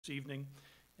this evening,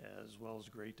 as well as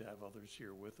great to have others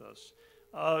here with us.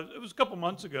 It was a couple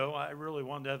months ago, I really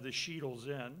wanted to have the Sheetles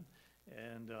in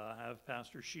and have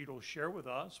Pastor Sheetle share with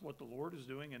us what the Lord is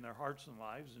doing in their hearts and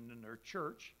lives and in their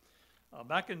church.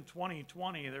 Back in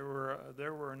 2020, there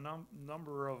were a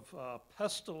number of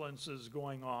pestilences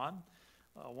going on.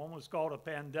 One was called a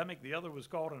pandemic, the other was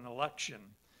called an election.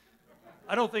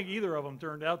 I don't think either of them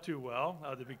turned out too well,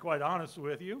 to be quite honest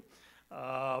with you.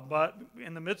 But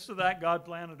in the midst of that, God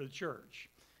planted a church.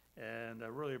 And I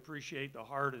really appreciate the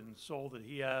heart and soul that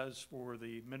he has for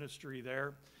the ministry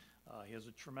there. He has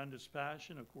a tremendous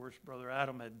passion. Of course, Brother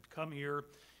Adam had come here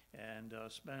and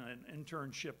spent an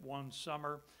internship one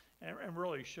summer and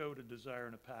really showed a desire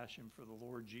and a passion for the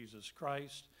Lord Jesus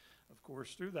Christ. Of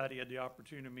course, through that, he had the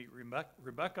opportunity to meet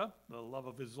Rebecca, the love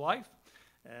of his life.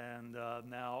 And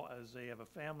now as they have a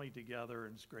family together,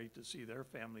 it's great to see their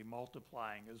family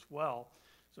multiplying as well.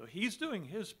 So he's doing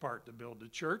his part to build the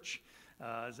church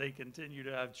as they continue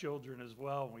to have children as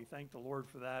well. And we thank the Lord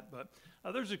for that. But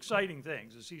there's exciting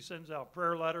things. As he sends out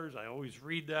prayer letters, I always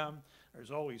read them. There's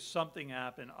always something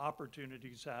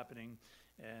opportunities happening.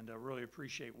 And I really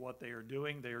appreciate what they are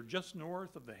doing. They are just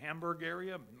north of the Hamburg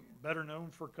area, better known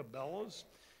for Cabela's,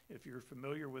 if you're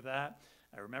familiar with that.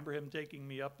 I remember him taking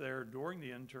me up there during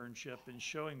the internship and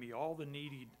showing me all the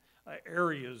needy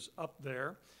areas up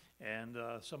there and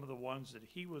some of the ones that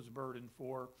he was burdened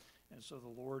for. And so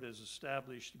the Lord has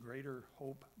established Greater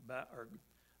Hope,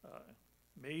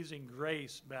 Amazing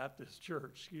Grace Baptist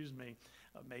Church,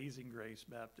 Amazing Grace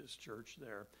Baptist Church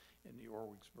there in the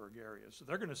Orwigsburg area. So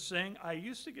they're going to sing. I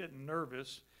used to get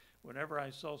nervous whenever I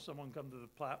saw someone come to the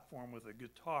platform with a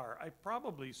guitar. I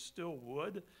probably still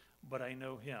would, but I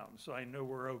know him, so I know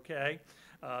we're okay.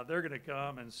 They're going to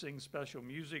come and sing special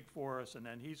music for us, and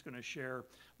then he's going to share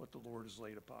what the Lord has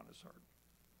laid upon his heart.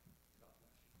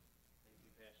 Thank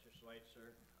you, Pastor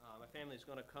Schweitzer. My family's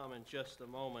going to come in just a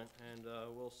moment, and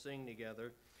we'll sing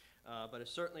together. But it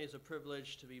certainly is a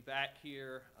privilege to be back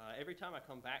here. Every time I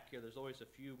come back here, there's always a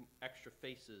few extra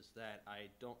faces that I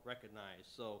don't recognize.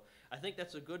 So I think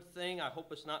that's a good thing. I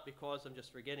hope it's not because I'm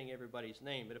just forgetting everybody's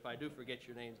name. But if I do forget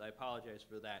your names, I apologize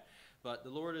for that. But the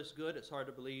Lord is good. It's hard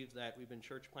to believe that we've been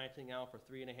church planting now for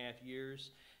 3.5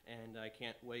 years. And I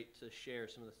can't wait to share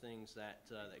some of the things that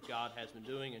God has been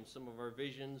doing and some of our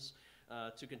visions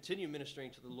to continue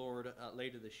ministering to the Lord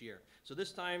later this year. So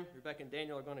this time, Rebecca and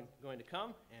Daniel are going to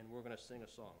come, and we're going to sing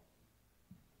a song.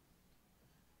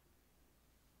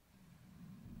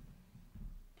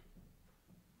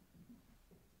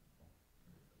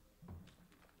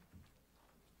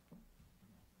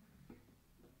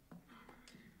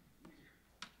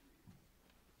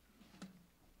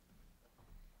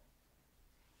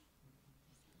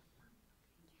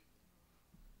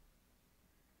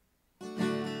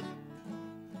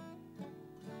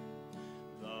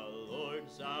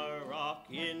 Our rock,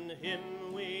 in him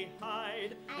we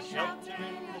hide, a shelter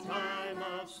in the time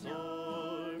of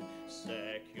storm,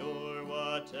 secure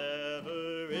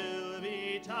whatever ill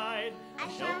betide, a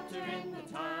shelter in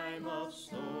the time of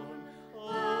storm.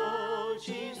 Oh,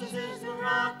 Jesus is the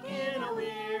rock in a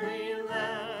weary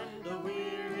land, a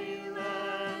weary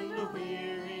land, a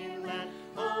weary land.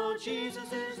 Oh,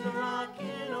 Jesus is the rock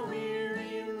in a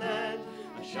weary land,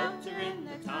 a shelter in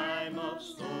the time of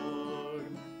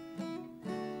storm.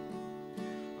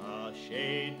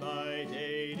 Shade by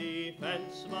day,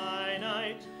 defense by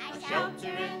night, a shelter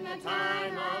in the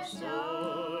time of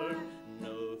storm.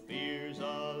 No fears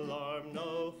alarm,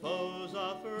 no foes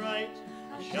affright,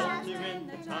 a shelter in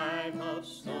the time of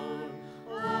storm.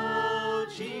 Oh,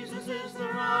 Jesus is the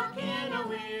rock in a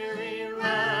weary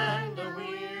land, a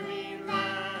weary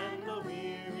land, a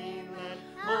weary land.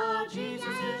 Oh,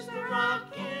 Jesus is the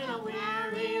rock in a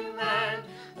weary land,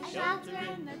 a shelter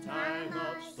in the time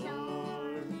of storm.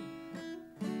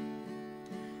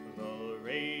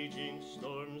 Raging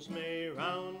storms may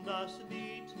round us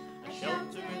beat, a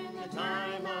shelter in the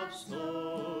time of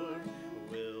storm.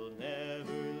 We'll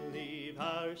never leave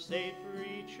our safe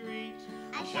retreat,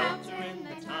 a shelter in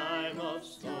the time of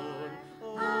storm.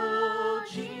 Oh,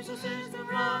 Jesus is the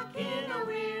rock in a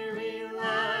weary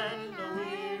land, a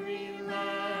weary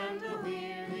land, a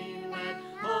weary land.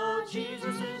 Oh,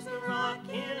 Jesus is the rock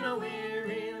in a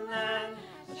weary land,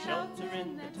 a shelter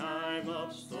in the time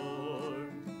of storm.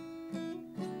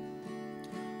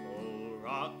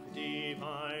 Rock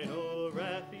divine, O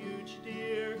refuge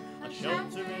dear, a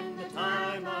shelter in the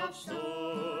time of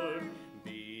storm.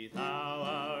 Be thou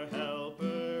our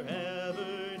helper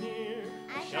ever near,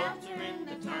 a shelter in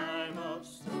the time of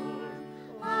storm.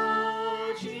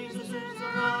 Oh, Jesus is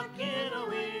the rock in a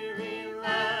weary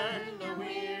land, a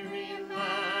weary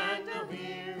land, a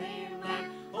weary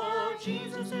land.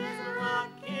 Jesus is a rock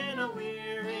in a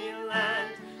weary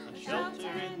land, a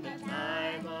shelter in the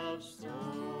time of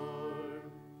storm.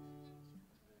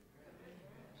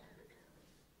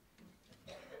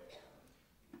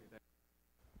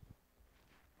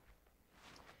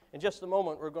 In just a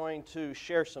moment, we're going to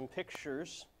share some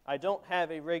pictures. I don't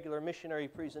have a regular missionary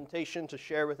presentation to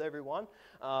share with everyone,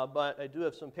 but I do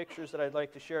have some pictures that I'd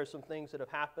like to share, some things that have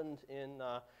happened in,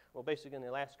 basically in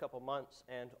the last couple months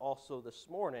and also this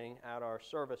morning at our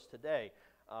service today.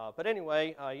 But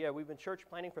anyway, we've been church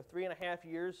planting for 3.5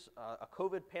 years. A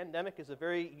COVID pandemic is a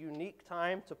very unique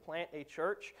time to plant a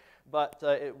church, but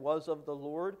it was of the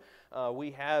Lord.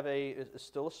 We have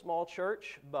still a small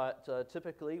church, but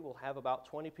typically we'll have about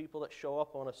 20 people that show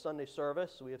up on a Sunday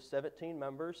service. We have 17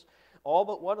 members. All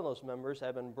but one of those members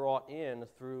have been brought in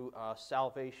through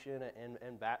salvation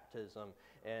and baptism.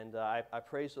 And I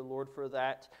praise the Lord for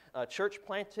that. Church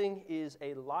planting is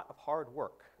a lot of hard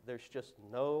work. There's just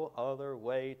no other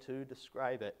way to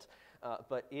describe it.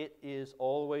 But it is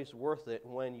always worth it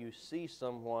when you see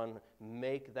someone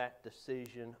make that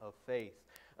decision of faith.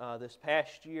 This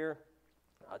past year,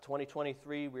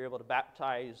 2023, we were able to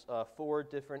baptize 4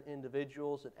 different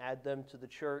individuals and add them to the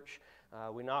church.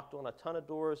 We knocked on a ton of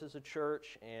doors as a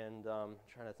church, and I'm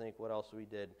trying to think what else we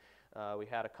did. We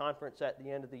had a conference at the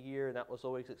end of the year, and that was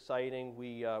always exciting.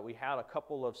 We had a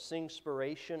couple of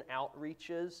Singspiration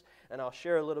outreaches, and I'll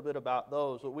share a little bit about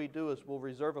those. What we do is we'll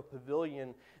reserve a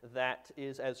pavilion that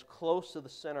is as close to the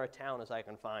center of town as I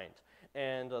can find.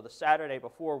 And the Saturday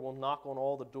before, we'll knock on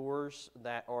all the doors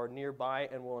that are nearby,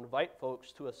 and we'll invite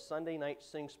folks to a Sunday night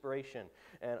Singspiration.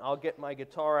 And I'll get my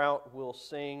guitar out. We'll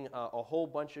sing a whole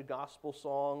bunch of gospel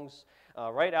songs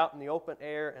right out in the open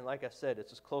air. And like I said,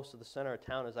 it's as close to the center of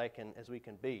town as we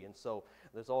can be. And so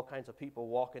there's all kinds of people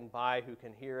walking by who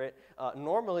can hear it.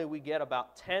 Normally, we get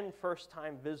about 10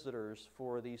 first-time visitors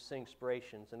for these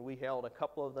Singspirations, and we held a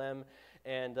couple of them.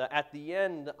 And at the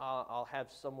end, I'll have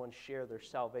someone share their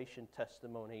salvation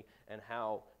testimony and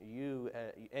how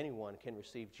anyone can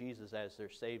receive Jesus as their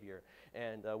Savior.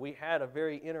 And we had a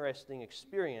very interesting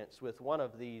experience with one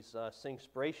of these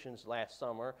Singspirations last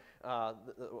summer.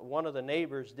 One of the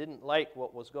neighbors didn't like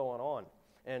what was going on.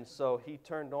 And so he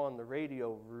turned on the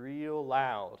radio real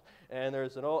loud. And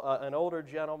there's an older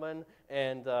gentleman,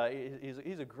 and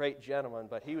he's a great gentleman,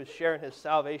 but he was sharing his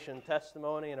salvation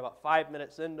testimony, and about 5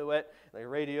 minutes into it, the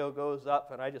radio goes up,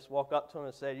 and I just walk up to him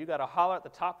and said, "You got to holler at the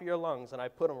top of your lungs." And I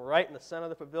put him right in the center of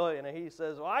the pavilion, and he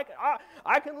says, "Well,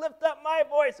 I can lift up my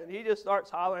voice." And he just starts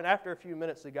hollering. After a few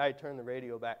minutes, the guy turned the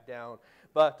radio back down.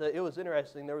 But it was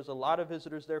interesting. There was a lot of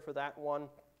visitors there for that one.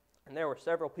 And there were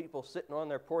several people sitting on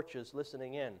their porches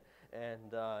listening in,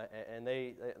 and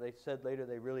they said later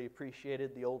they really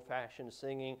appreciated the old-fashioned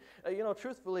singing.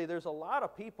 Truthfully, there's a lot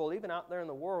of people, even out there in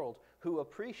the world, who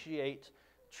appreciate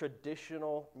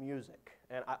traditional music.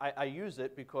 And I use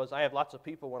it because I have lots of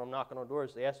people when I'm knocking on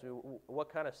doors, they ask me, "What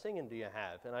kind of singing do you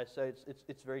have?" And I say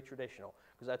it's very traditional,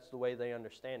 because that's the way they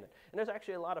understand it. And there's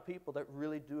actually a lot of people that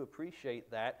really do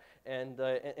appreciate that, and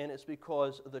it's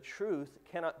because the truth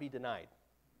cannot be denied.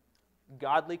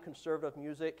 Godly conservative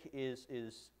music is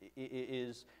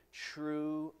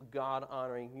true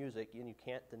God-honoring music, and you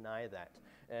can't deny that.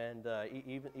 And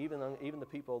even the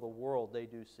people of the world, they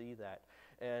do see that.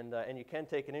 And you can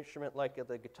take an instrument like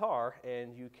the guitar,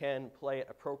 and you can play it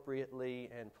appropriately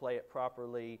and play it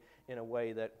properly in a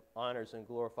way that honors and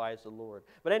glorifies the Lord.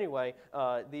 But anyway,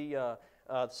 the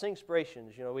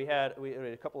Singspirations, we had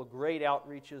a couple of great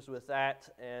outreaches with that,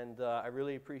 and I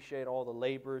really appreciate all the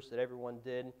labors that everyone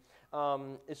did.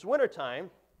 It's wintertime,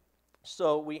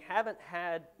 so we haven't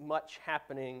had much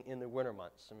happening in the winter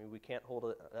months. I mean, we can't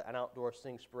hold an outdoor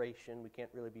Singspiration. We can't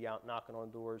really be out knocking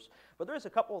on doors. But there's a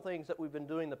couple of things that we've been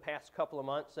doing the past couple of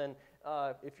months, and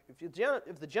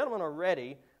if the gentlemen are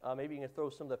ready, maybe you can throw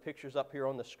some of the pictures up here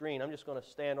on the screen. I'm just going to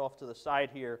stand off to the side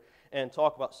here and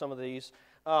talk about some of these.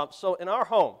 So in our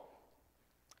home,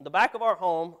 the back of our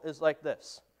home is like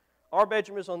this. Our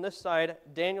bedroom is on this side,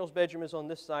 Daniel's bedroom is on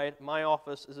this side, my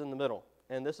office is in the middle,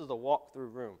 and this is a walk-through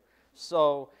room.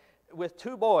 So with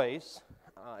 2 boys,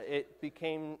 it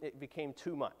became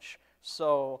too much.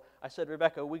 So I said,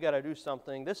 "Rebecca, we got to do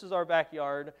something." This is our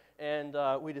backyard, and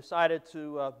we decided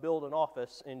to build an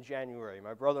office in January.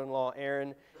 My brother-in-law,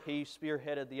 Aaron, he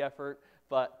spearheaded the effort,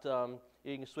 but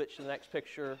you can switch to the next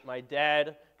picture. My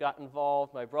dad got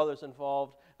involved, my brother's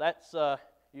involved. That's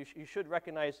you should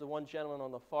recognize the one gentleman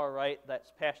on the far right.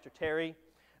 That's Pastor Terry.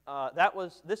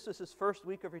 This was his first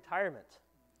week of retirement.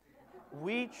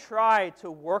 We tried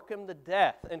to work him to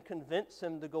death and convince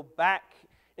him to go back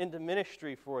into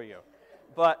ministry for you.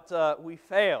 but we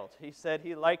failed. He said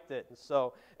he liked it. And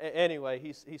so anyway,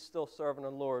 he's still serving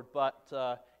the Lord. But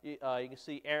you can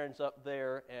see Aaron's up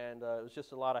there, and it was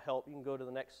just a lot of help. You can go to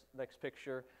the next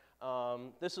picture.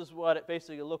 This is what it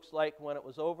basically looks like when it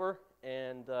was over.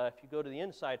 And if you go to the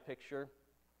inside picture,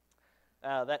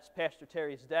 that's Pastor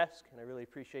Terry's desk, and I really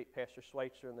appreciate Pastor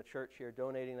Schweitzer and the church here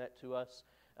donating that to us.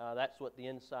 That's what the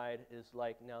inside is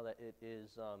like now that it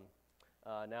is all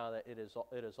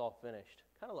finished.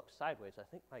 Kind of looks sideways. I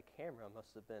think my camera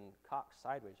must have been cocked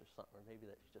sideways or something, or maybe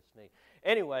that's just me.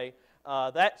 Anyway,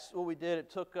 that's what we did. It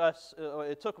took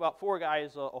about 4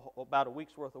 guys about a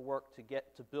week's worth of work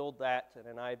to build that, and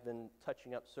then I've been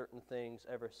touching up certain things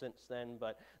ever since then.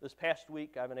 But this past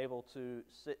week, I've been able to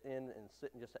sit and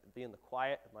just be in the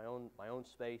quiet of my own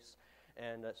space,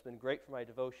 and it's been great for my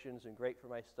devotions and great for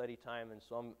my study time. And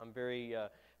so I'm very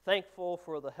thankful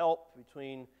for the help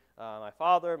between my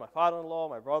father, my father-in-law,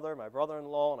 my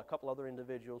brother-in-law, and a couple other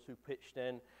individuals who pitched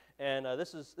in. And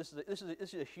this is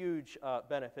a huge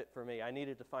benefit for me. I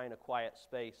needed to find a quiet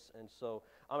space, and so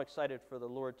I'm excited for the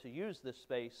Lord to use this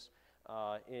space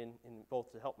in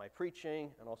both to help my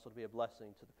preaching and also to be a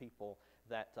blessing to the people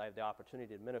that I have the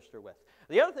opportunity to minister with.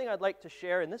 The other thing I'd like to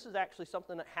share, and this is actually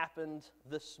something that happened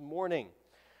this morning.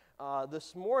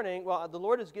 The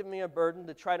Lord has given me a burden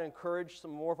to try to encourage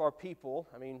some more of our people.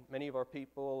 I mean, many of our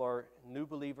people are new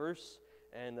believers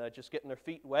and just getting their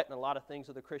feet wet in a lot of things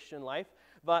of the Christian life.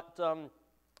 But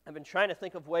I've been trying to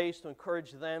think of ways to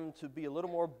encourage them to be a little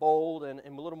more bold and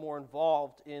a little more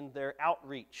involved in their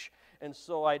outreach. And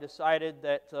so I decided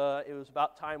that it was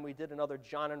about time we did another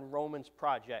John and Romans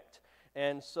project.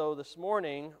 And so this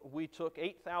morning, we took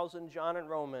 8,000 John and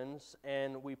Romans,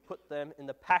 and we put them in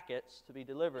the packets to be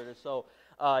delivered. And so,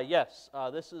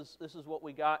 this is what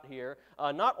we got here.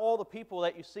 Not all the people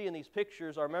that you see in these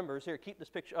pictures are members. Here, keep this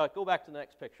picture. Go back to the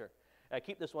next picture.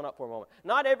 Keep this one up for a moment.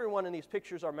 Not everyone in these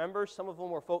pictures are members. Some of them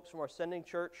were folks from our sending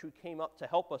church who came up to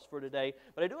help us for today.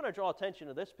 But I do want to draw attention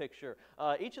to this picture.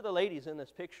 Each of the ladies in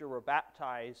this picture were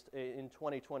baptized in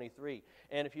 2023.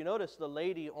 And if you notice the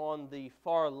lady on the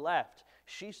far left,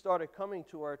 she started coming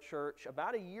to our church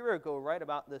about a year ago, right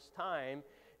about this time.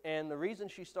 And the reason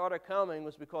she started coming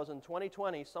was because in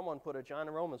 2020, someone put a John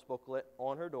and Romans booklet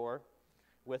on her door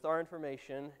with our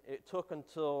information. It took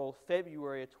until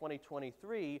February of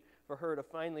 2023 for her to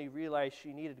finally realize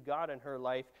she needed God in her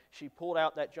life. She pulled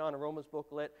out that John and Romans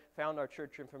booklet, found our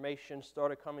church information,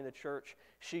 started coming to church.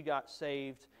 She got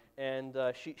saved, and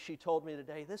she told me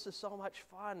today, "This is so much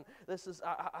fun.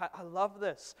 I love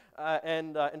this."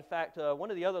 In fact, one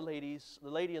of the other ladies, the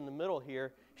lady in the middle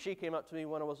here, she came up to me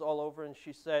when it was all over, and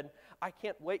she said, "I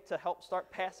can't wait to help start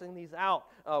passing these out.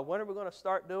 When are we going to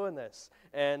start doing this?"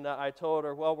 And I told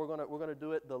her, "Well, we're going to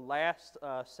do it the last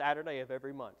Saturday of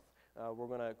every month. We're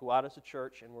going to go out as a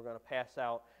church, and we're going to pass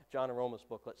out John and Romans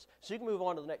booklets." So you can move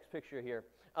on to the next picture here.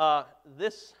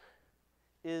 This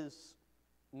is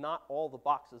not all the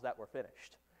boxes that were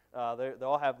finished. They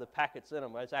all have the packets in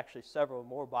them. There's actually several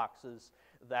more boxes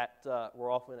that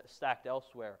were often stacked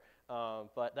elsewhere.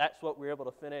 But that's what we were able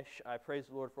to finish. I praise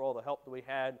the Lord for all the help that we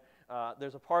had.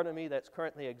 There's a part of me that's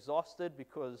currently exhausted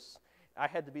because I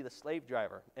had to be the slave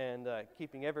driver and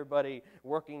keeping everybody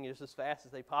working just as fast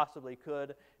as they possibly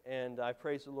could. And I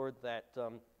praise the Lord that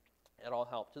it all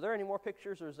helped. Are there any more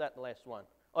pictures, or is that the last one?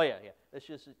 Oh, yeah. This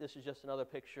is just another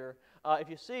picture. If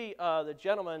you see the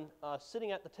gentleman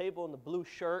sitting at the table in the blue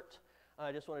shirt,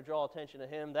 I just want to draw attention to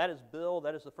him. That is Bill.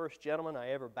 That is the first gentleman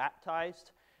I ever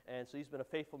baptized. And so he's been a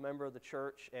faithful member of the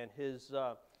church, and his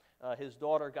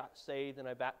daughter got saved, and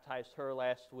I baptized her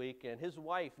last week. And his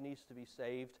wife needs to be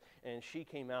saved, and she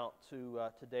came out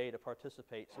today to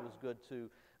participate. So it was good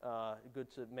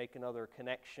to make another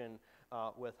connection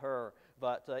with her.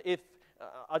 But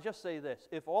I'll just say this: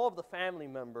 if all of the family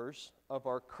members of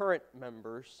our current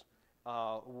members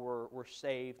were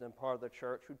saved and part of the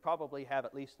church, we'd probably have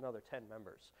at least another 10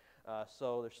 members.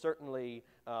 So there's certainly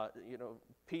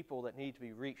people that need to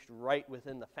be reached right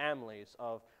within the families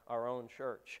of our own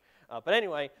church. But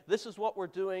anyway, this is what we're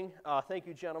doing. Thank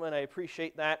you, gentlemen. I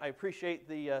appreciate that. I appreciate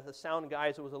the sound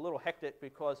guys. It was a little hectic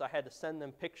because I had to send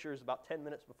them pictures about 10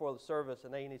 minutes before the service,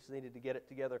 and they needed to get it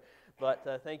together. But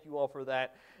thank you all for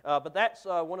that. But that's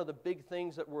one of the big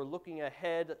things that we're looking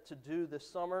ahead to do this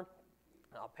summer.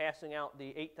 Passing out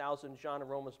the 8,000 John and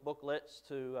Romans booklets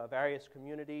to various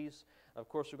communities. Of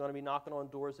course, we're going to be knocking on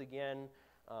doors again.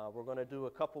 We're going to do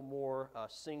a couple more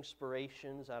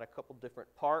Singspirations at a couple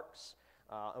different parks.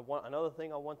 Another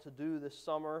thing I want to do this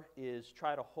summer is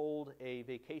try to hold a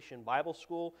vacation Bible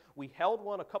school. We held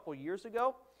one a couple years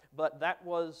ago, but that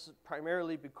was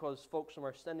primarily because folks from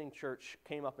our sending church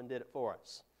came up and did it for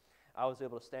us. I was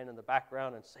able to stand in the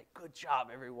background and say, "Good job,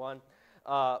 everyone."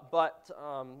 But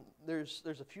there's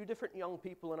a few different young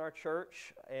people in our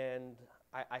church, and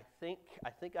I think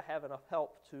I have enough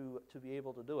help to be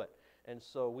able to do it. And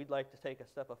so we'd like to take a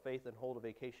step of faith and hold a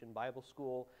vacation Bible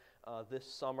school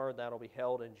this summer. That'll be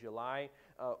held in July.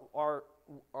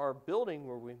 Our building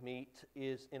where we meet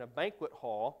is in a banquet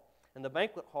hall, and the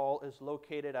banquet hall is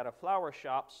located at a flower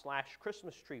shop /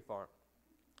 Christmas tree farm.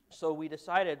 So we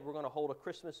decided we're going to hold a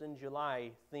Christmas in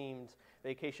July themed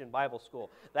vacation Bible school.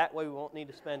 That way we won't need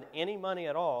to spend any money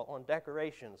at all on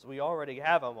decorations. We already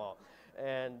have them all.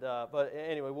 But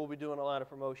anyway, we'll be doing a lot of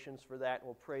promotions for that, and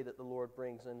we'll pray that the Lord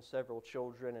brings in several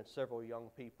children and several young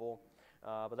people.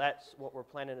 But that's what we're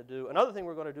planning to do. Another thing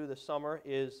we're going to do this summer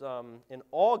is in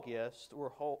August,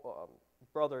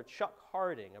 Brother Chuck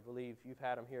Harding, I believe you've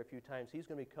had him here a few times, he's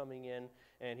going to be coming in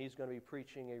and he's going to be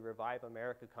preaching a Revive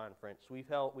America conference. We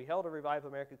held a Revive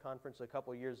America conference a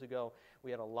couple of years ago.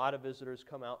 We had a lot of visitors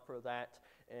come out for that,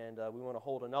 and we want to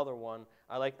hold another one.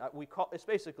 It's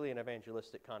basically an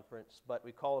evangelistic conference, but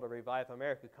we call it a Revive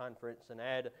America conference, and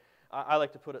I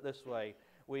like to put it this way.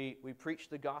 We preach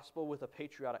the gospel with a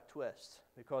patriotic twist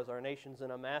because our nation's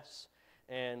in a mess,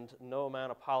 and no amount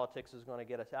of politics is going to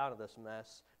get us out of this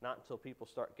mess, not until people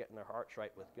start getting their hearts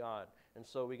right with God. And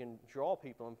so we can draw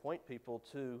people and point people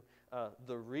to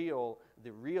the real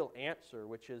answer,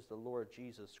 which is the Lord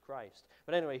Jesus Christ.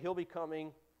 But anyway, he'll be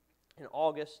coming in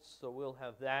August, so we'll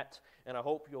have that. And I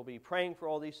hope you'll be praying for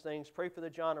all these things. Pray for the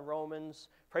John of Romans.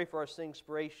 Pray for our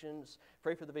Singspirations.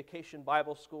 Pray for the Vacation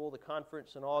Bible School, the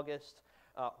conference in August.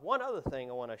 One other thing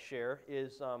I want to share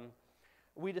is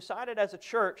we decided as a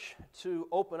church to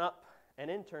open up an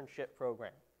internship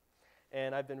program.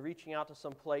 And I've been reaching out to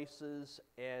some places,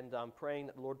 and I'm praying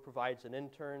that the Lord provides an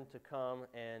intern to come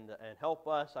and help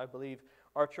us. I believe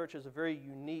our church is a very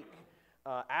unique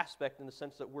aspect in the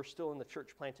sense that we're still in the church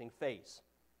planting phase.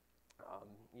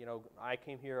 I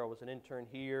came here, I was an intern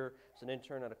here, I was an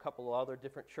intern at a couple of other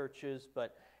different churches,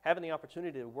 but having the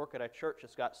opportunity to work at a church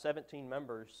that's got 17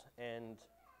 members and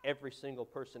every single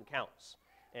person counts.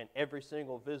 And every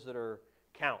single visitor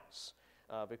counts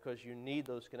because you need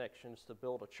those connections to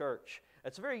build a church.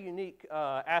 It's a very unique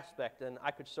aspect, and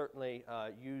I could certainly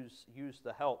use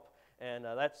the help. And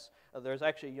there's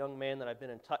actually a young man that I've been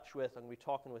in touch with. I'm going to be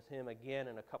talking with him again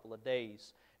in a couple of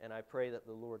days, and I pray that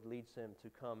the Lord leads him to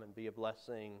come and be a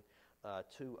blessing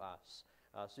to us.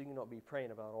 So you can be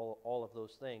praying about all of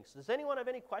those things. Does anyone have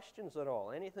any questions at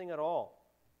all? Anything at all?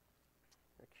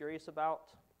 You're curious about?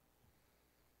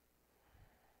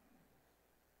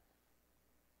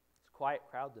 Quiet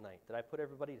crowd tonight. Did I put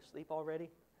everybody to sleep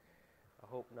already? I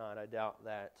hope not. I doubt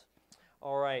that.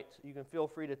 All right. You can feel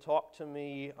free to talk to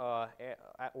me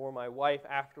or my wife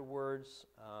afterwards.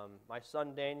 My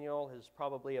son Daniel is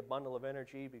probably a bundle of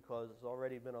energy because it's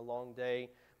already been a long day.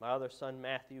 My other son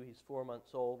Matthew, he's 4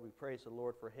 months old. We praise the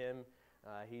Lord for him.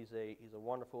 He's a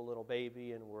wonderful little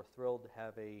baby, and we're thrilled to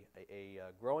have a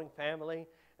growing family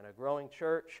and a growing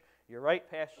church. You're right,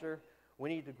 Pastor. We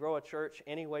need to grow a church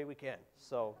any way we can.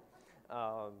 So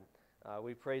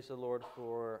we praise the Lord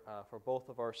for both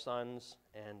of our sons,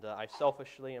 and I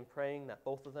selfishly am praying that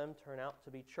both of them turn out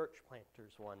to be church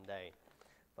planters one day.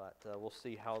 But we'll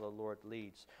see how the Lord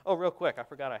leads. Oh, real quick, I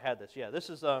forgot I had this. Yeah, this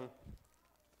is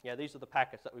these are the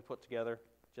packets that we put together,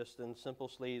 just in simple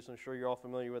sleeves. I'm sure you're all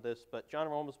familiar with this. But John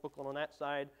Romans booklet on that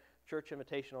side, church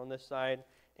invitation on this side.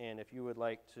 And if you would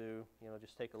like to,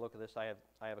 just take a look at this, I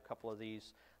have a couple of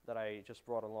these that I just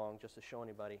brought along just to show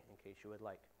anybody in case you would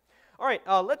like. All right,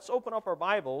 let's open up our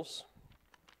Bibles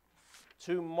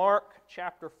to Mark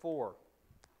chapter 4.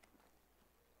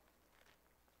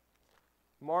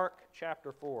 Mark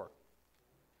chapter 4.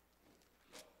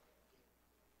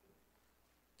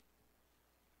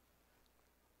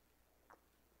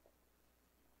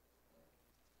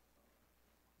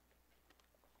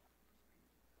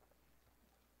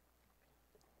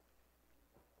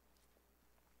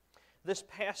 This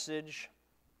passage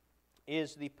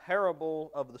is the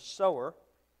parable of the sower,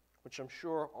 which I'm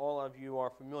sure all of you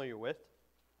are familiar with.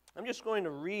 I'm just going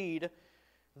to read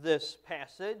this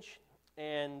passage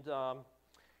and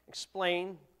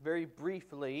explain very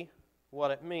briefly what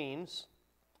it means.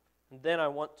 And then I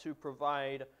want to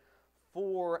provide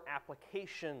 4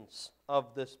 applications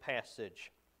of this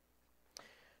passage.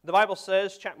 The Bible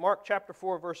says, Mark chapter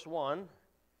 4, verse 1,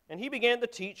 "And he began to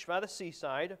teach by the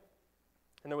seaside,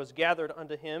 and there was gathered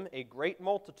unto him a great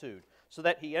multitude, so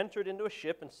that he entered into a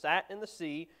ship and sat in the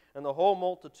sea, and the whole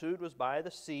multitude was by the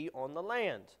sea on the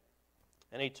land.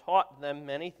 And he taught them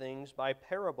many things by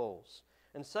parables,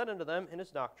 and said unto them in his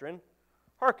doctrine,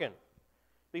 Hearken,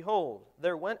 behold,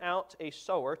 there went out a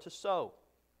sower to sow.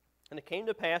 And it came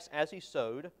to pass, as he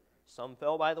sowed, some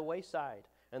fell by the wayside,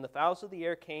 and the fowls of the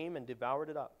air came and devoured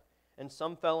it up. And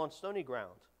some fell on stony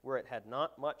ground, where it had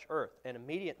not much earth, and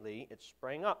immediately it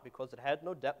sprang up, because it had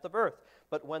no depth of earth.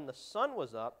 But when the sun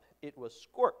was up, it was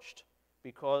scorched,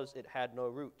 because it had no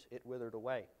root. It withered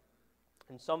away.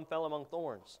 And some fell among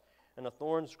thorns, and the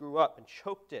thorns grew up and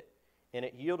choked it, and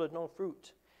it yielded no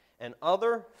fruit. And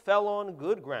other fell on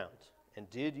good ground, and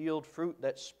did yield fruit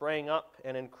that sprang up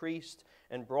and increased,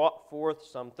 and brought forth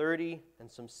some 30,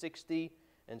 and some 60,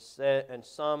 and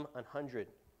some 100.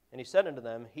 And he said unto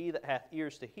them, He that hath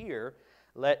ears to hear,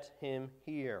 let him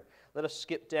hear. Let us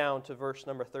skip down to verse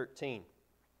number 13.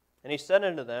 And he said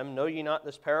unto them, Know ye not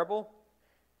this parable?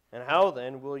 And how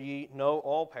then will ye know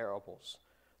all parables?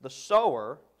 The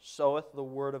sower soweth the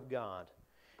word of God.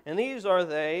 And these are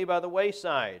they by the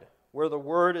wayside, where the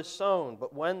word is sown.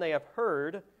 But when they have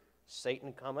heard,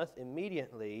 Satan cometh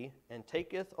immediately, and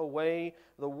taketh away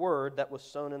the word that was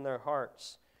sown in their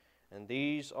hearts. And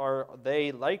these are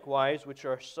they likewise which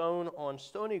are sown on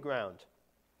stony ground,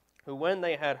 who when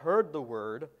they had heard the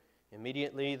word,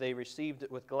 immediately they received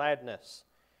it with gladness,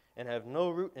 and have no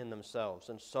root in themselves,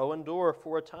 and so endure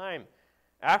for a time.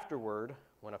 Afterward,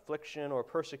 when affliction or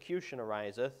persecution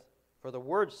ariseth, for the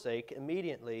word's sake,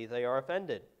 immediately they are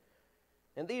offended.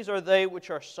 And these are they which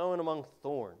are sown among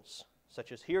thorns,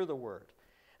 such as hear the word,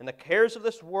 and the cares of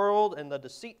this world, and the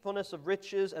deceitfulness of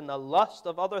riches, and the lust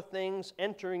of other things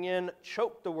entering in,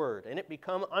 choke the word, and it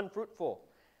become unfruitful.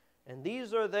 And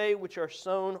these are they which are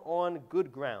sown on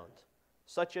good ground,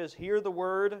 such as hear the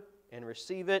word, and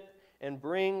receive it, and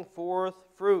bring forth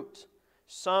fruit,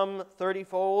 some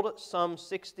 30-fold, some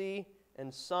 60,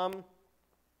 and some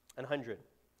 100.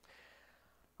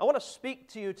 I want to speak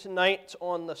to you tonight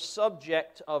on the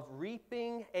subject of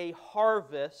reaping a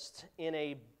harvest in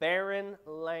a barren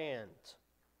land.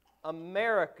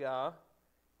 America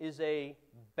is a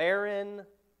barren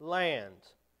land.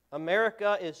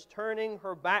 America is turning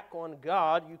her back on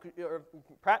God. Or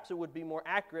perhaps it would be more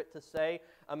accurate to say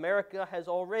America has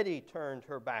already turned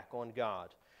her back on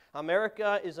God.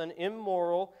 America is an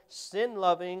immoral,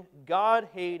 sin-loving,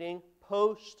 God-hating,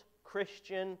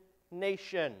 post-Christian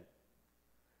nation.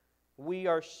 We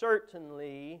are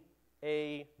certainly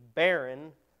a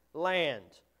barren land.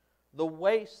 The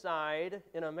wayside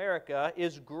in America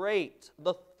is great.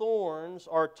 The thorns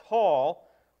are tall,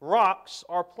 rocks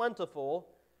are plentiful,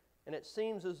 and it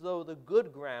seems as though the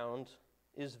good ground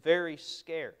is very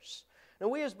scarce. Now,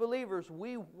 we as believers,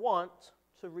 we want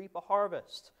to reap a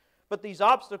harvest, but these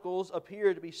obstacles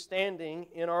appear to be standing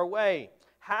in our way.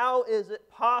 How is it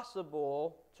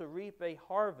possible to reap a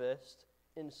harvest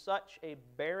in such a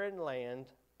barren land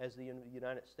as the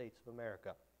United States of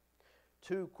America?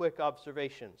 Two quick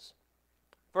observations.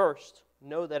 First,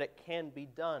 know that it can be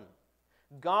done.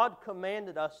 God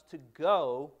commanded us to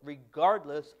go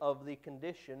regardless of the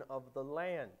condition of the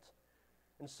land.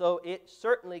 And so it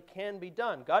certainly can be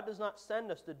done. God does not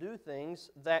send us to do things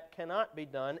that cannot be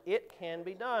done. It can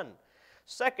be done.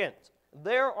 Second,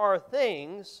 there are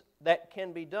things that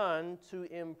can be done to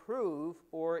improve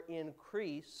or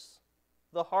increase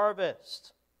the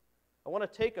harvest. I want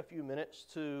to take a few minutes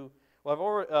to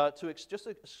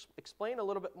explain a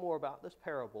little bit more about this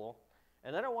parable,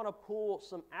 and then I want to pull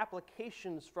some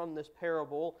applications from this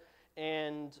parable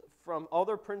and from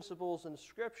other principles in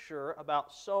Scripture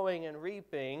about sowing and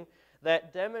reaping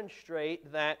that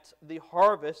demonstrate that the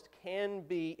harvest can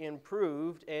be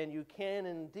improved and you can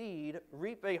indeed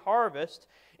reap a harvest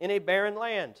in a barren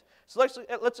land. So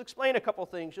let's explain a couple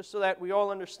things just so that we all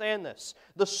understand this.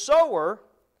 The sower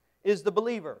is the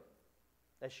believer.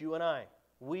 That's you and I.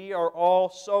 We are all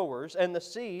sowers, and the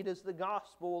seed is the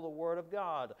gospel, the Word of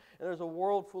God. And there's a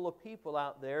world full of people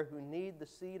out there who need the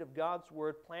seed of God's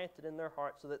Word planted in their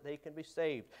hearts so that they can be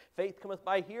saved. Faith cometh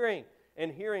by hearing,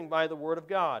 and hearing by the Word of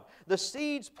God. The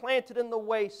seeds planted in the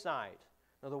wayside.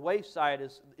 Now the wayside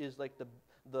is like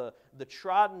the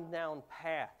trodden down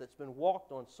path that's been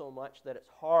walked on so much that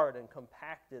it's hard and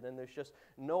compacted, and there's just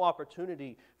no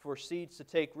opportunity for seeds to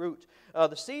take root.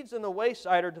 The seeds in the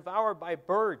wayside are devoured by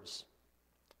birds.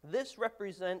 This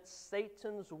represents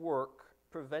Satan's work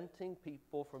preventing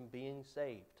people from being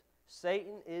saved.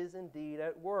 Satan is indeed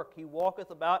at work. He walketh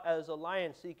about as a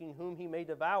lion seeking whom he may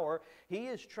devour. He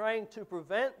is trying to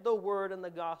prevent the word and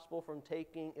the gospel from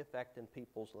taking effect in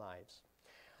people's lives.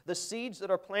 The seeds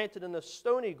that are planted in the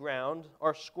stony ground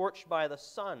are scorched by the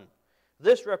sun.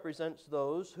 This represents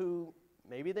those who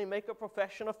maybe they make a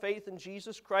profession of faith in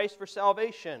Jesus Christ for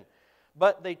salvation,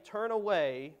 but they turn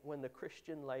away when the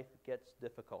Christian life gets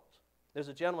difficult. There's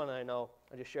a gentleman I know,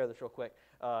 I'll just share this real quick.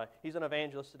 He's an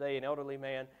evangelist today, an elderly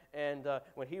man, and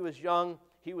when he was young,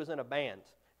 he was in a band.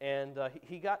 And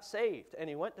he got saved, and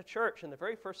he went to church. And the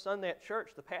very first Sunday at church,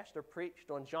 the pastor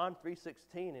preached on John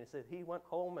 3:16, and he said he went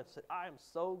home and said, I am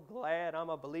so glad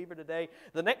I'm a believer today.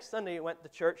 The next Sunday he went to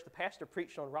church, the pastor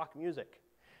preached on rock music.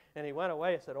 And he went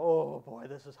away and said, oh boy,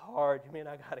 this is hard. You mean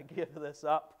I got to give this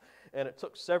up? And it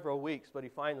took several weeks, but he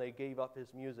finally gave up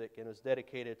his music and was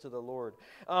dedicated to the Lord.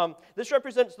 This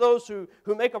represents those who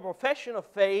make a profession of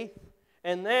faith,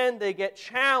 and then they get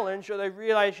challenged, or they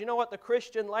realize, you know what, the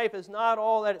Christian life is not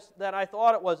all that I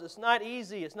thought it was. It's not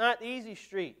easy. It's not easy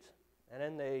street. And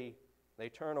then they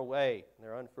turn away, and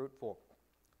they're unfruitful.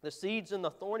 The seeds in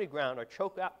the thorny ground are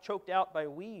choked out by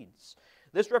weeds.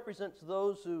 This represents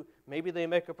those who maybe they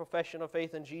make a profession of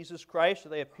faith in Jesus Christ, or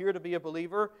they appear to be a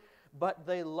believer, but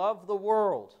they love the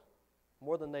world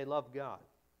more than they love God.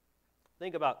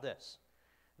 Think about this.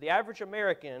 The average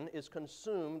American is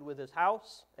consumed with his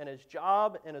house and his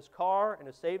job and his car and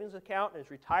his savings account and his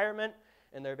retirement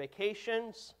and their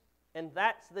vacations, and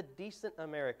that's the decent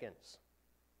Americans.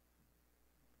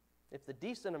 If the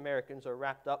decent Americans are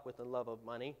wrapped up with the love of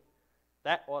money,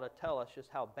 that ought to tell us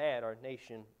just how bad our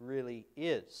nation really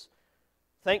is.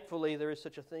 Thankfully, there is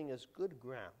such a thing as good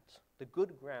ground. The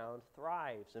good ground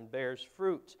thrives and bears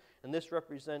fruit, and this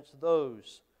represents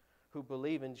those who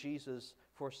believe in Jesus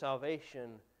for salvation.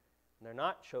 And they're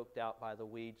not choked out by the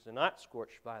weeds. They're not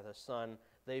scorched by the sun.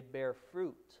 They bear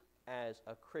fruit as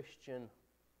a Christian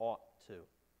ought to.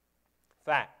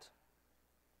 Fact,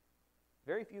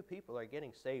 very few people are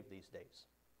getting saved these days.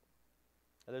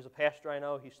 There's a pastor I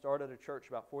know, he started a church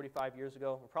about 45 years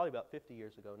ago, or probably about 50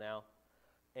 years ago now,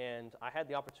 and I had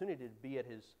the opportunity to be at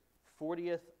the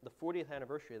 40th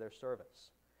anniversary of their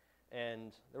service.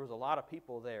 And there was a lot of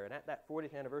people there, and at that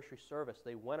 40th anniversary service,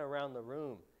 they went around the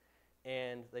room,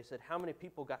 and they said, how many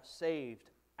people got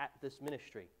saved at this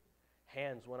ministry?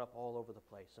 Hands went up all over the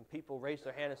place, and people raised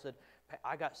their hand and said,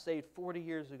 I got saved 40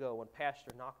 years ago when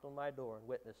pastor knocked on my door and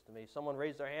witnessed to me. Someone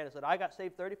raised their hand and said, I got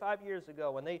saved 35 years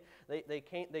ago when they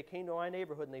came to my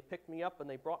neighborhood and they picked me up and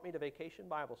they brought me to Vacation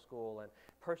Bible School, and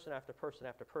person after person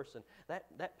after person.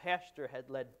 That pastor had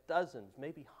led dozens,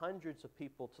 maybe hundreds of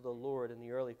people to the Lord in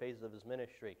the early phases of his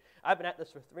ministry. I've been at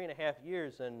this for 3.5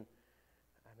 years, and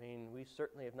I mean, we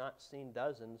certainly have not seen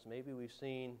dozens. Maybe we've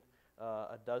seen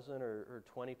a dozen or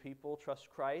 20 people trust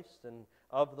Christ, and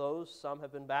of those, some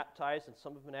have been baptized and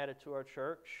some have been added to our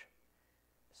church.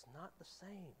 It's not the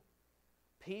same.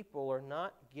 People are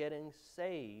not getting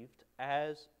saved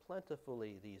as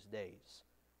plentifully these days.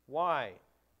 Why?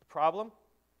 The problem?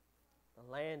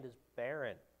 The land is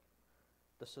barren.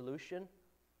 The solution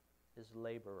is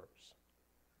laborers.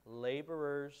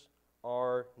 Laborers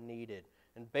are needed.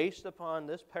 And based upon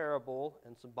this parable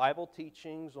and some Bible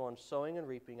teachings on sowing and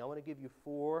reaping, I want to give you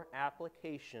 4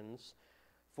 applications,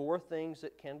 4 things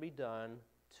that can be done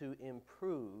to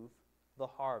improve the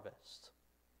harvest.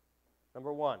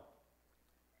 Number 1,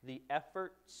 the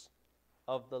efforts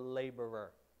of the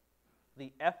laborer.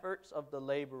 The efforts of the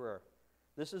laborer.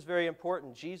 This is very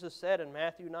important. Jesus said in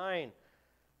Matthew 9,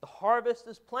 the harvest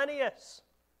is plenteous.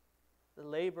 The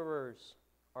laborers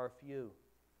are few.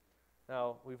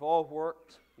 Now, you've all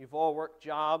worked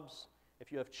jobs.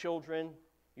 If you have children,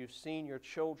 you've seen your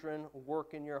children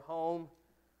work in your home.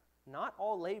 Not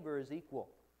all labor is equal.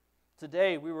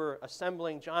 Today, we were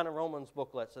assembling John and Romans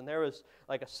booklets, and there was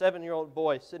like a 7-year-old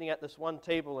boy sitting at this one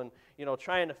table and,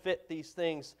 trying to fit these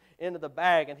things into the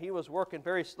bag, and he was working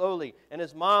very slowly, and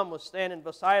his mom was standing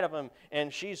beside of him,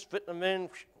 and she's fitting them in,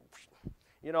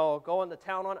 going to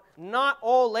town on it. Not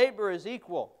all labor is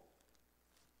equal.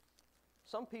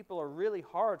 Some people are really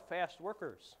hard, fast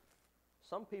workers.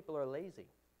 Some people are lazy.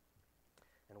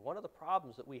 And one of the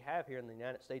problems that we have here in the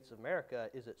United States of America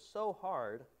is it's so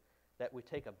hard that we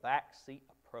take a backseat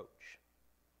approach.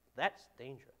 That's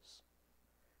dangerous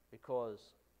because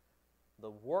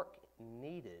the work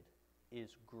needed is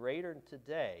greater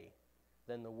today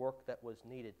than the work that was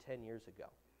needed 10 years ago.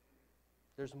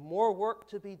 There's more work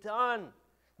to be done.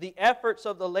 The efforts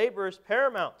of the laborer is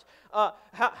paramount.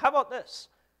 How about this?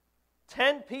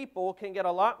 10 people can get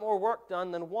a lot more work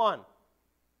done than 1.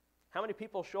 How many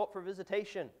people show up for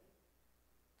visitation?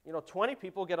 20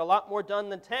 people get a lot more done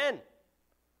than 10.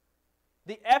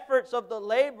 The efforts of the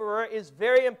laborer is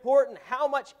very important. How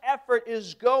much effort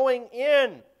is going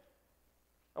in?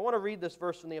 I want to read this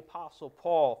verse from the Apostle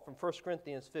Paul from 1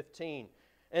 Corinthians 15.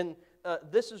 And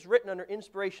this is written under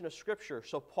inspiration of Scripture.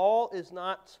 So Paul is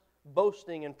not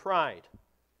boasting in pride.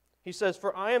 He says,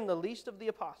 for I am the least of the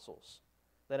apostles,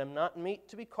 that am not meet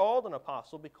to be called an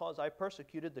apostle, because I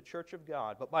persecuted the church of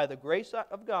God. But by the grace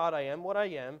of God I am what I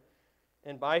am,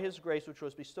 and by His grace which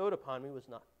was bestowed upon me was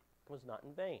not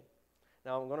in vain.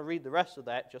 Now I'm going to read the rest of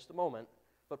that in just a moment.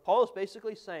 But Paul is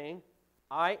basically saying,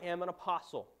 I am an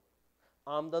apostle.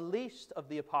 I'm the least of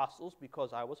the apostles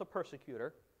because I was a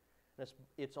persecutor. And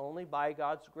it's only by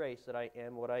God's grace that I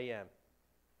am what I am.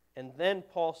 And then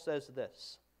Paul says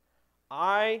this,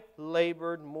 I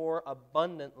labored more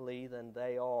abundantly than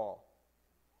they all.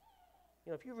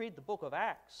 You know, if you read the book of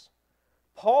Acts,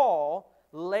 Paul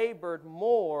labored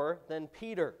more than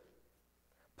Peter.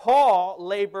 Paul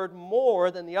labored more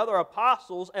than the other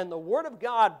apostles, and the Word of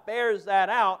God bears that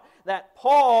out, that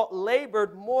Paul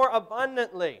labored more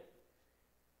abundantly.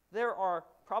 There are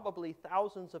probably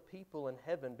thousands of people in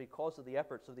heaven because of the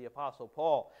efforts of the Apostle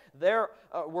Paul. There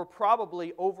were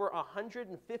probably over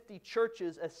 150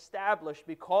 churches established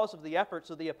because of the efforts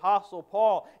of the Apostle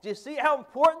Paul. Do you see how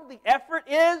important the effort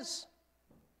is?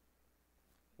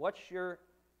 What's your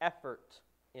effort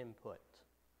input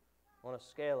on a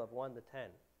scale of 1 to 10?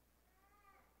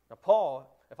 Now,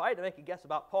 Paul, if I had to make a guess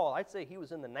about Paul, I'd say he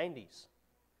was in the 90s.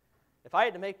 If I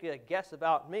had to make a guess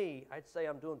about me, I'd say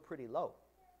I'm doing pretty low.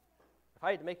 If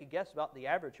I had to make a guess about the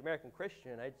average American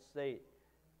Christian, I'd say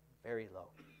very low.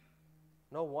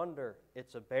 No wonder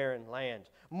it's a barren land.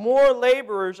 More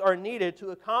laborers are needed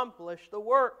to accomplish the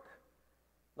work.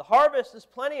 The harvest is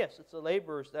plenteous. It's the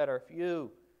laborers that are few.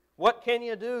 What can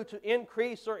you do to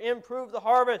increase or improve the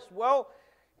harvest? Well,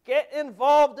 get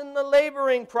involved in the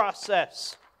laboring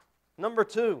process. Number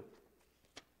 2,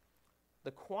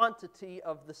 the quantity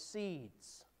of the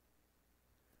seeds.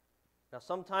 Now,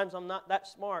 sometimes I'm not that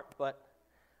smart, but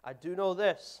I do know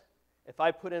this. If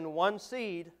I put in 1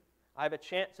 seed, I have a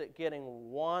chance at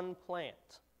getting 1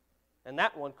 plant. And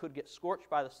that one could get scorched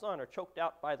by the sun or choked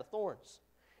out by the thorns.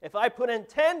 If I put in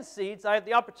 10 seeds, I have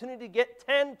the opportunity to get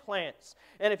 10 plants.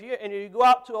 And if you go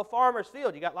out to a farmer's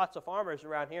field, you got lots of farmers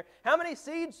around here, how many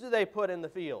seeds do they put in the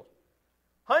field?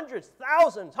 Hundreds,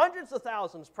 thousands, hundreds of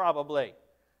thousands probably.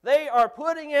 They are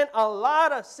putting in a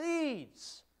lot of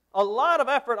seeds, a lot of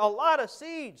effort, a lot of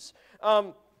seeds.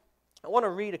 I want to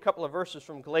read a couple of verses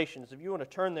from Galatians. If you want to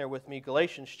turn there with me,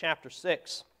 Galatians chapter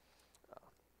 6.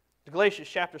 Galatians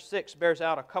chapter 6 bears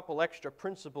out a couple extra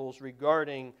principles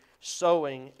regarding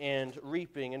sowing and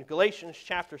reaping. In Galatians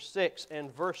chapter 6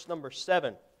 and verse number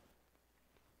 7,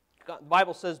 the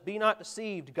Bible says, Be not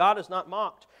deceived, God is not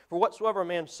mocked. For whatsoever a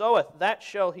man soweth, that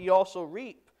shall he also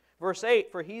reap. Verse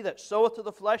 8, For he that soweth to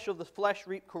the flesh of the flesh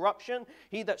reap corruption.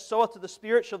 He that soweth to the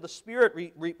Spirit shall the Spirit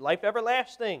reap life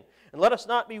everlasting. And let us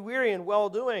not be weary in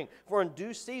well-doing, for in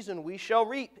due season we shall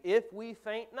reap, if we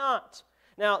faint not.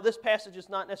 Now, this passage is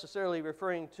not necessarily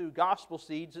referring to gospel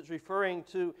seeds. It's referring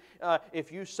to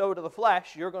if you sow to the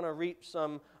flesh, you're going to reap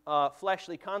some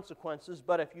fleshly consequences.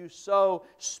 But if you sow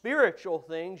spiritual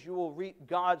things, you will reap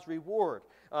God's reward.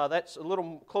 That's a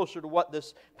little closer to what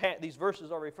these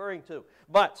verses are referring to.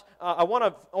 But I want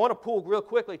to pull real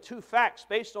quickly 2 facts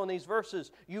based on these verses.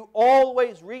 You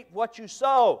always reap what you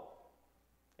sow.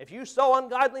 If you sow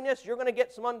ungodliness, you're going to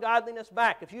get some ungodliness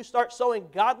back. If you start sowing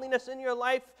godliness in your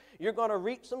life, you're going to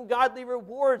reap some godly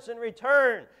rewards in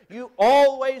return. You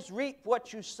always reap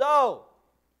what you sow.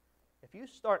 If you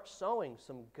start sowing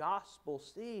some gospel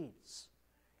seeds,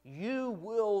 you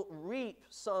will reap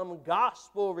some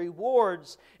gospel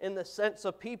rewards in the sense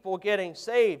of people getting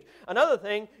saved. Another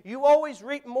thing, you always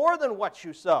reap more than what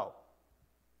you sow.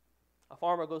 A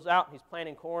farmer goes out and he's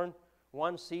planting corn.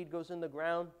 1 seed goes in the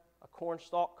ground. A corn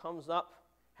stalk comes up.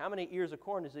 How many ears of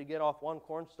corn does he get off 1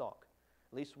 corn stalk?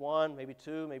 At least 1, maybe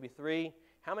 2, maybe 3.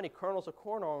 How many kernels of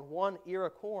corn are on 1 ear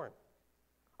of corn?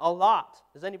 A lot.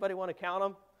 Does anybody want to count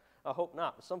them? I hope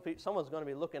not. But someone's going to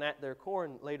be looking at their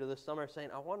corn later this summer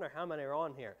saying, I wonder how many are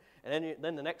on here. And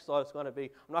then the next thought is going to be,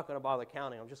 I'm not going to bother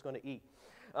counting. I'm just going to eat.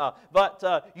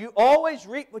 But you always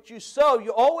reap what you sow.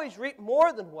 You always reap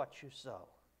more than what you sow.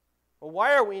 Well,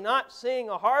 why are we not seeing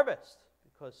a harvest?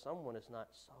 Because someone is not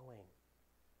sowing.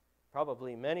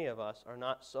 Probably many of us are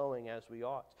not sowing as we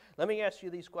ought. Let me ask you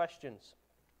these questions.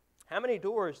 How many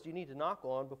doors do you need to knock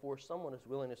on before someone is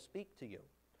willing to speak to you?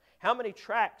 How many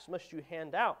tracts must you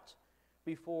hand out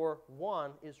before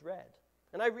one is read?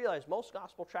 And I realize most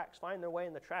gospel tracts find their way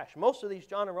in the trash. Most of these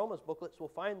John and Romans booklets will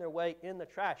find their way in the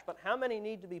trash. But how many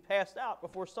need to be passed out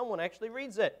before someone actually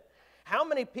reads it? How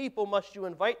many people must you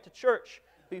invite to church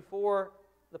before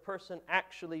the person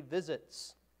actually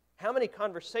visits? How many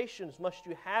conversations must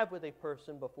you have with a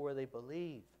person before they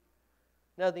believe?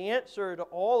 Now, the answer to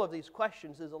all of these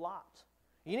questions is a lot.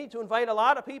 You need to invite a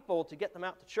lot of people to get them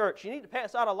out to church. You need to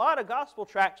pass out a lot of gospel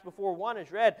tracts before one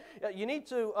is read. You need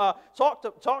to talk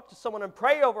to someone and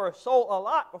pray over a soul a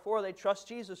lot before they trust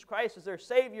Jesus Christ as their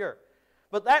Savior.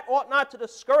 But that ought not to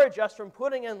discourage us from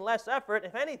putting in less effort.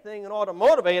 If anything, it ought to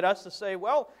motivate us to say,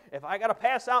 well, if I got to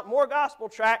pass out more gospel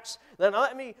tracts, then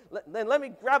let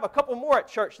me grab a couple more at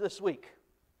church this week.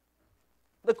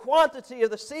 The quantity of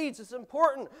the seeds is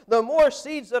important. The more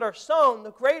seeds that are sown,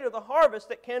 the greater the harvest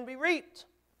that can be reaped.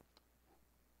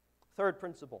 Third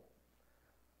principle,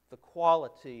 the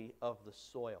quality of the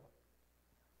soil.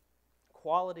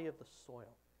 Quality of the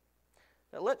soil.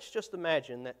 Now let's just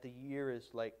imagine that the year is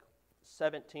like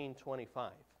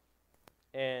 1725,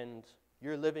 and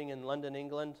you're living in London,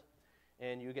 England,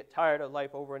 and you get tired of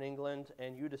life over in England,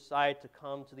 and you decide to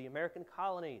come to the American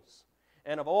colonies.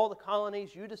 And of all the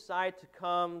colonies, you decide to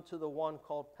come to the one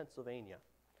called Pennsylvania.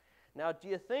 Now, do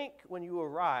you think when you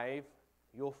arrive,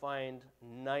 you'll find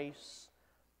nice,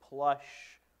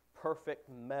 plush, perfect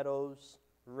meadows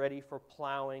ready for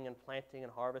plowing and planting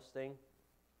and harvesting?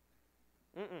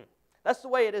 That's the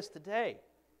way it is today.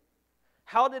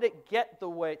 How did it get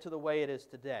to the way it is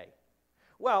today?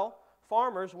 Well,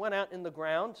 farmers went out in the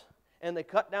ground and they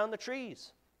cut down the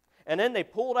trees. And then they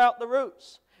pulled out the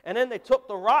roots. And then they took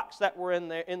the rocks that were in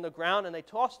the ground and they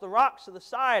tossed the rocks to the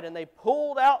side and they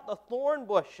pulled out the thorn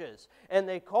bushes and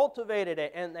they cultivated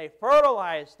it and they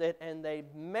fertilized it and they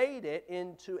made it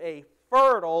into a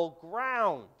fertile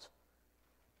ground.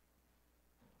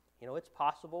 You know, it's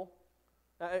possible.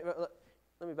 Let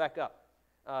me back up.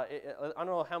 I don't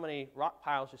know how many rock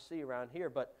piles you see around here,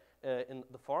 but in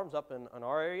the farms up in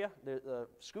our area,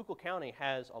 Schuylkill County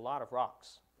has a lot of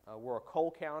rocks. We're a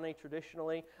coal county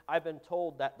traditionally. I've been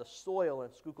told that the soil in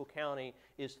Schuylkill County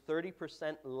is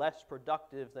 30% less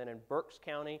productive than in Berks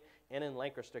County and in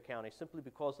Lancaster County, simply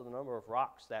because of the number of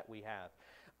rocks that we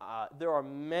have. There are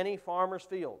many farmers'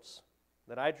 fields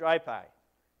that I drive by,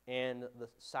 and the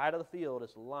side of the field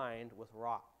is lined with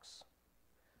rocks.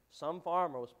 Some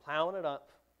farmer was plowing it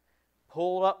up,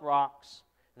 pulled up rocks,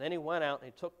 and then he went out and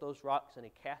he took those rocks and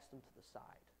he cast them to the side.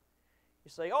 You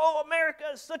say, oh, America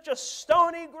is such a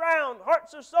stony ground.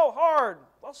 Hearts are so hard.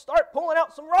 Well, start pulling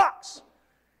out some rocks.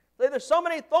 There's so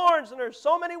many thorns and there's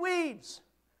so many weeds.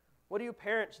 What do you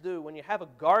parents do when you have a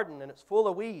garden and it's full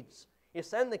of weeds? You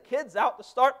send the kids out to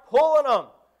start pulling them.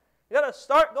 You got to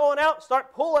start going out and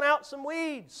start pulling out some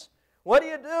weeds. What do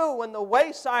you do when the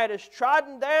wayside is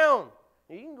trodden down?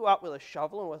 You can go out with a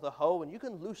shovel and with a hoe and you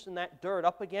can loosen that dirt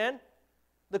up again.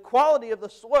 The quality of the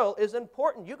soil is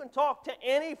important. You can talk to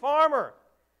any farmer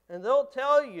and they'll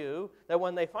tell you that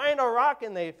when they find a rock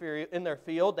in their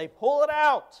field, they pull it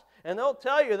out. And they'll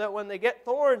tell you that when they get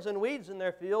thorns and weeds in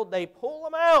their field, they pull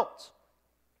them out.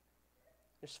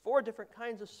 There's 4 different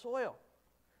kinds of soil.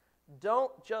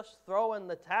 Don't just throw in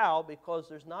the towel because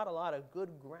there's not a lot of good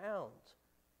ground.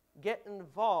 Get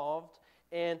involved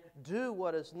and do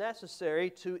what is necessary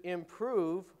to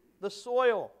improve the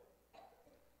soil.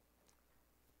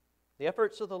 The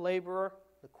efforts of the laborer,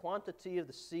 the quantity of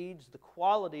the seeds, the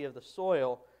quality of the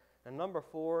soil, and number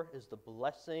 4 is the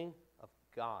blessing of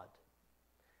God.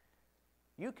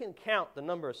 You can count the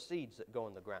number of seeds that go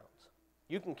in the ground.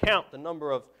 You can count the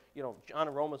number of, John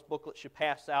and Roma's booklets you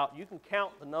pass out. You can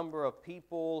count the number of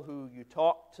people who you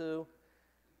talk to.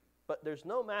 But there's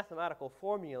no mathematical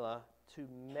formula to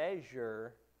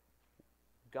measure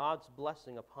God's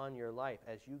blessing upon your life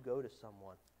as you go to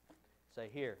someone. Say,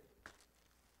 here,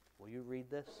 will you read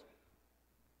this?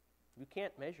 You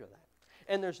can't measure that.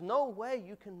 And there's no way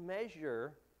you can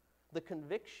measure the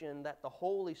conviction that the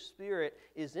Holy Spirit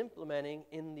is implementing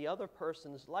in the other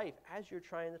person's life as you're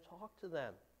trying to talk to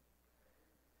them.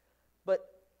 But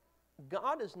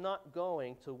God is not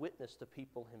going to witness to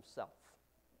people himself.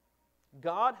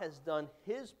 God has done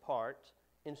his part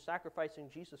in sacrificing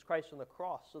Jesus Christ on the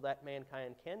cross so that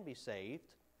mankind can be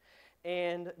saved.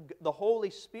 And the Holy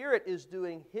Spirit is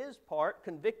doing his part,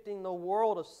 convicting the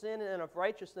world of sin and of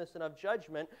righteousness and of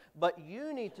judgment. But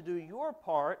you need to do your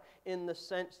part in the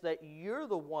sense that you're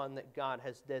the one that God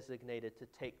has designated to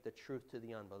take the truth to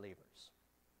the unbelievers.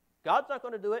 God's not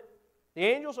going to do it. The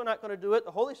angels are not going to do it.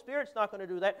 The Holy Spirit's not going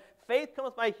to do that. Faith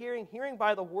cometh by hearing, hearing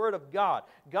by the word of God.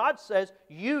 God says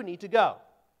you need to go.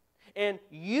 And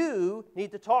you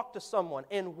need to talk to someone.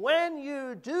 And when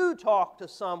you do talk to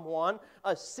someone,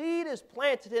 a seed is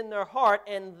planted in their heart,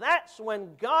 and that's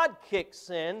when God kicks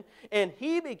in, and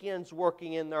he begins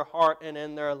working in their heart and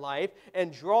in their life,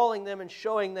 and drawing them and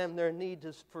showing them their need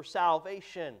for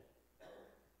salvation.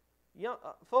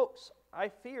 Folks, I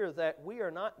fear that we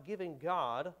are not giving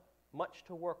God much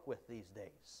to work with these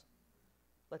days.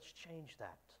 Let's change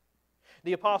that.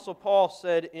 The Apostle Paul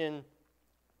said in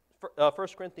 1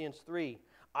 Corinthians 3,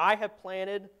 I have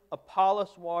planted,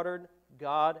 Apollos watered,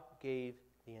 God gave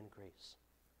the increase.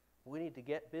 We need to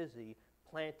get busy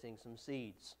planting some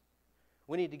seeds.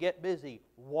 We need to get busy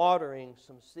watering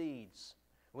some seeds.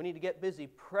 We need to get busy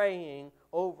praying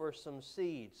over some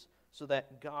seeds so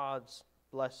that God's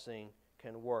blessing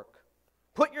can work.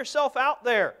 Put yourself out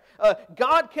there.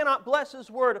 God cannot bless His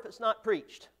Word if it's not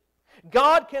preached.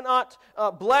 God cannot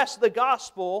bless the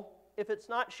gospel if it's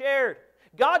not shared.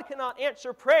 God cannot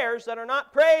answer prayers that are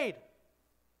not prayed.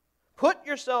 Put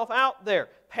yourself out there.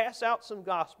 Pass out some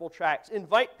gospel tracts.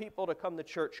 Invite people to come to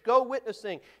church. Go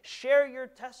witnessing. Share your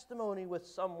testimony with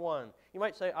someone. You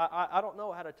might say, I don't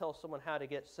know how to tell someone how to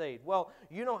get saved. Well,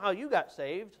 you know how you got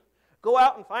saved. Go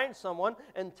out and find someone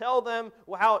and tell them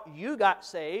how you got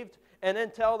saved, and then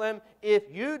tell them, if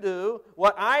you do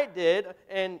what I did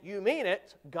and you mean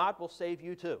it, God will save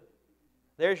you too.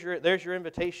 There's your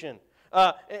invitation.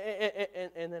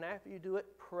 And then after you do it,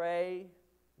 pray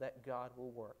that God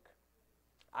will work.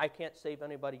 I can't save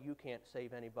anybody, you can't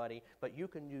save anybody, but you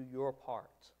can do your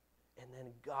part. And then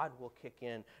God will kick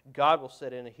in. God will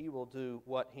sit in and He will do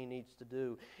what He needs to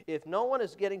do. If no one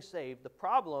is getting saved, the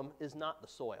problem is not the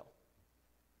soil.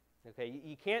 Okay,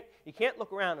 you can't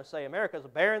look around and say America's a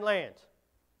barren land.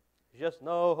 There's just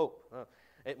no hope.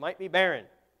 It might be barren,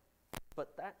 but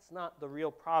that's not the real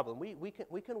problem. We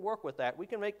can work with that. We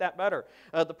can make that better.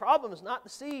 The problem is not the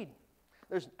seed.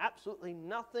 There's absolutely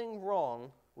nothing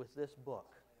wrong with this book.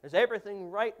 There's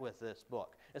everything right with this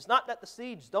book. It's not that the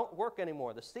seeds don't work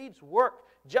anymore. The seeds work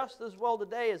just as well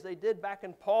today as they did back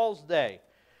in Paul's day.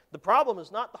 The problem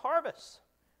is not the harvest.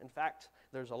 In fact,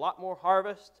 there's a lot more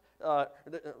harvest.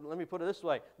 Let me put it this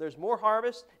way. There's more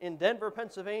harvest in Denver,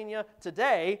 Pennsylvania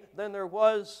today than there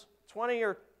was 20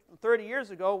 or 30 years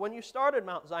ago when you started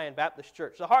Mount Zion Baptist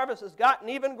Church. The harvest has gotten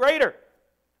even greater.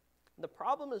 The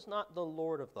problem is not the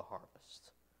Lord of the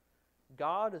harvest.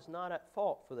 God is not at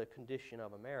fault for the condition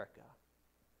of America.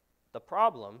 The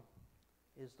problem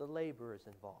is the laborers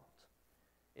involved.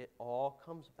 It all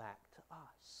comes back to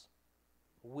us.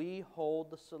 We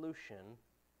hold the solution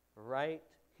right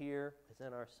here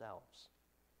within ourselves.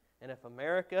 And if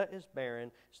America is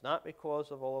barren, it's not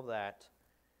because of all of that.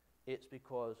 It's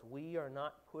because we are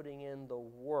not putting in the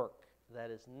work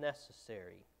that is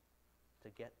necessary to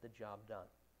get the job done.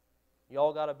 You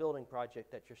all got a building project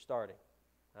that you're starting.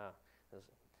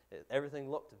 Everything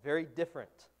looked very different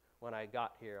when I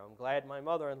got here. I'm glad my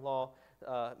mother-in-law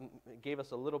gave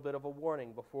us a little bit of a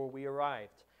warning before we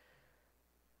arrived.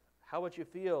 How would you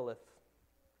feel if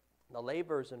the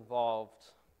laborers involved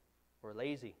were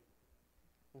lazy?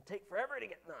 It'd take forever to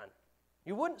get done.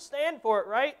 You wouldn't stand for it,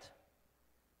 right?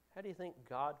 How do you think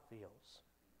God feels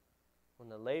when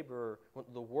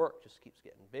the work just keeps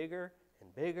getting bigger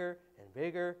and bigger and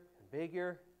bigger and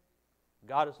bigger?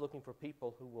 God is looking for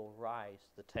people who will rise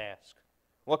to the task.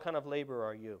 What kind of laborer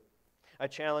are you? I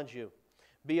challenge you.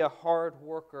 Be a hard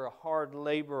worker, a hard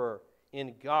laborer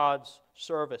in God's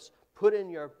service. Put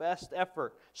in your best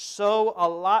effort. Sow a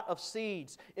lot of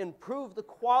seeds. Improve the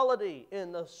quality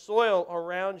in the soil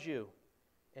around you.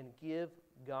 And give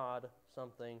God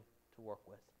something to work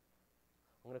with.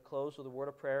 I'm going to close with a word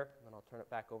of prayer, and then I'll turn it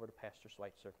back over to Pastor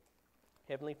Schweitzer.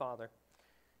 Heavenly Father,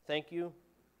 thank you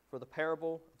for the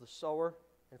parable of the sower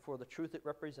and for the truth it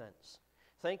represents.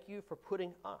 Thank you for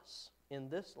putting us in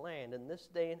this land, in this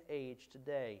day and age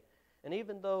today. And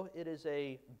even though it is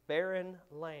a barren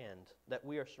land that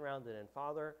we are surrounded in,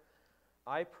 Father,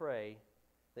 I pray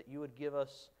that you would give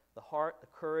us the heart, the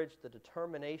courage, the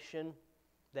determination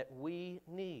that we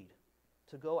need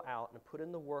to go out and put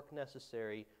in the work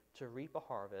necessary to reap a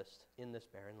harvest in this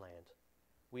barren land.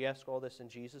 We ask all this in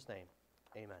Jesus' name.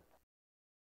 Amen.